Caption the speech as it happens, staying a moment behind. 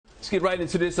get right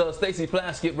into this. Stacey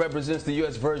Plaskett represents the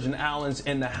U.S. Virgin Islands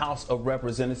in the House of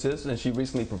Representatives, and she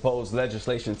recently proposed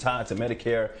legislation tied to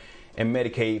Medicare and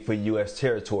Medicaid for U.S.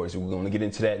 territories. We're going to get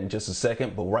into that in just a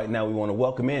second, but right now we want to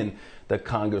welcome in the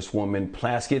Congresswoman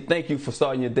Plaskett. Thank you for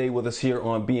starting your day with us here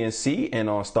on BNC and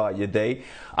on Start Your Day.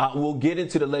 We'll get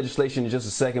into the legislation in just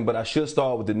a second, but I should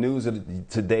start with the news of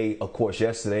today. Of course,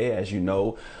 yesterday, as you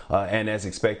know, and as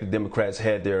expected, Democrats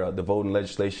had the voting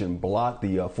legislation blocked,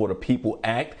 the For the People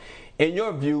Act. In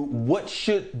your view, what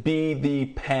should be the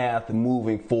path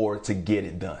moving forward to get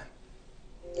it done?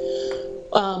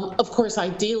 Of course,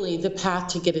 ideally, the path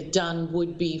to get it done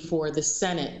would be for the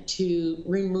Senate to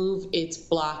remove its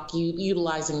block,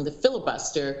 utilizing the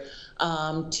filibuster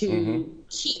to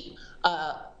keep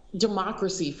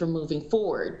democracy from moving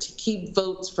forward, to keep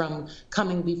votes from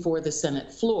coming before the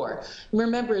Senate floor.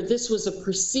 Remember, this was a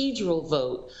procedural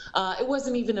vote. It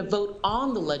wasn't even a vote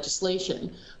on the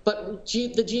legislation, but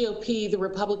the GOP, the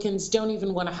Republicans, don't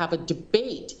even want to have a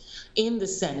debate in the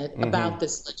Senate about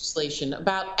this legislation,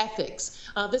 about ethics.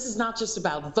 This is not just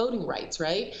about voting rights,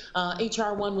 right?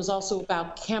 H.R. 1 was also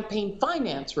about campaign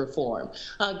finance reform,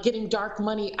 getting dark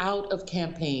money out of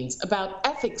campaigns, about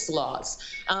ethics laws,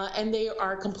 and they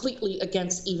are completely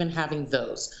against even having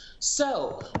those.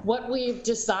 So what we've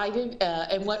decided,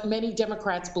 and what many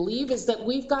Democrats believe, is that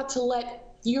we've got to let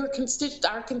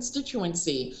our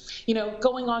constituency,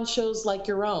 going on shows like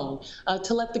your own,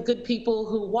 to let the good people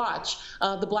who watch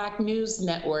the Black News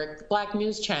Network, Black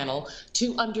News Channel,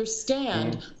 to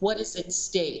understand what is at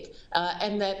stake,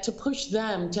 and that to push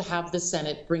them to have the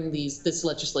Senate bring this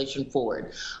legislation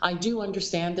forward. I do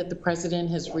understand that the president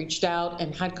has reached out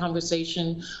and had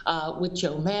conversation with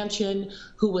Joe Manchin,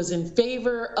 who was in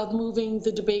favor of moving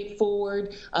the debate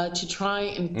forward to try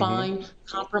and find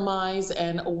compromise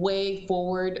and a way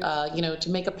forward, to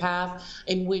make a path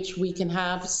in which we can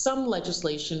have some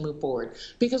legislation move forward,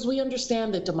 because we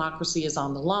understand that democracy is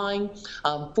on the line.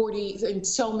 In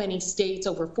so many states,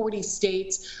 over 40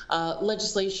 states,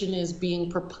 legislation is being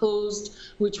proposed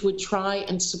which would try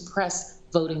and suppress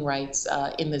voting rights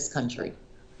in this country.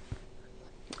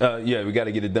 Yeah, we got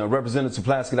to get it done. Representative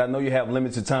Plaskett, I know you have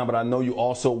limited time, but I know you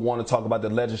also want to talk about the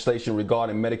legislation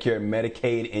regarding Medicare and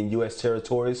Medicaid in U.S.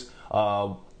 territories.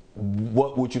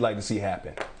 What would you like to see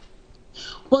happen?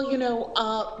 Well,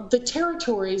 the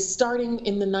territories, starting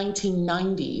in the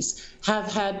 1990s,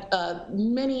 have had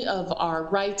many of our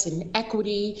rights and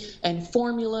equity and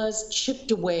formulas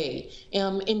chipped away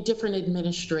in different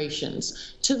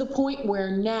administrations, to the point where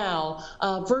now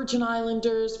Virgin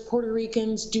Islanders, Puerto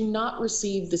Ricans do not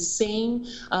receive the same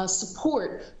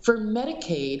support for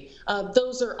Medicaid.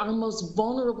 Those are our most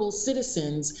vulnerable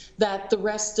citizens that the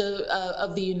rest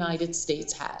of the United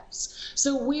States has.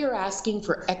 So we are asking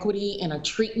for equity and a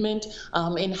treatment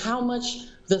in how much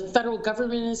the federal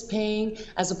government is paying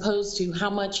as opposed to how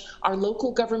much our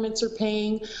local governments are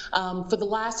paying. For the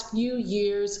last few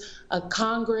years,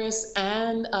 Congress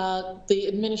and the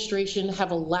administration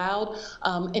have allowed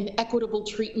an equitable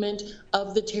treatment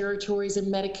of the territories in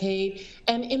Medicaid.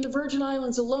 And in the Virgin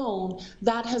Islands alone,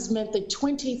 that has meant that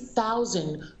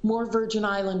 20,000 more Virgin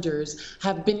Islanders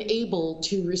have been able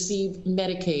to receive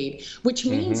Medicaid, which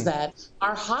means that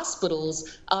our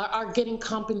hospitals are getting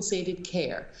compensated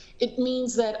care. It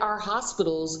means that our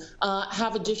hospitals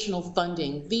have additional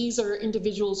funding. These are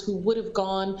individuals who would have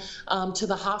gone to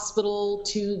the hospital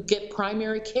to get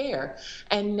primary care,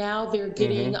 and now they're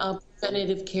getting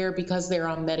preventative care because they're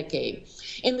on Medicaid.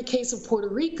 In the case of Puerto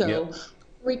Rico,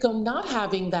 Rico not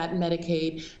having that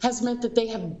Medicaid has meant that they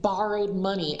have borrowed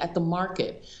money at the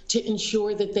market to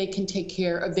ensure that they can take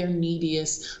care of their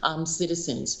neediest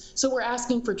citizens. So we're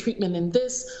asking for treatment in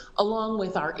this, along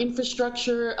with our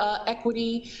infrastructure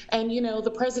equity. And, the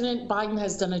President Biden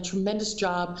has done a tremendous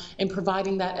job in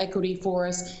providing that equity for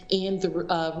us in the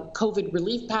COVID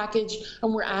relief package.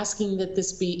 And we're asking that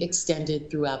this be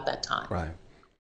extended throughout that time. Right.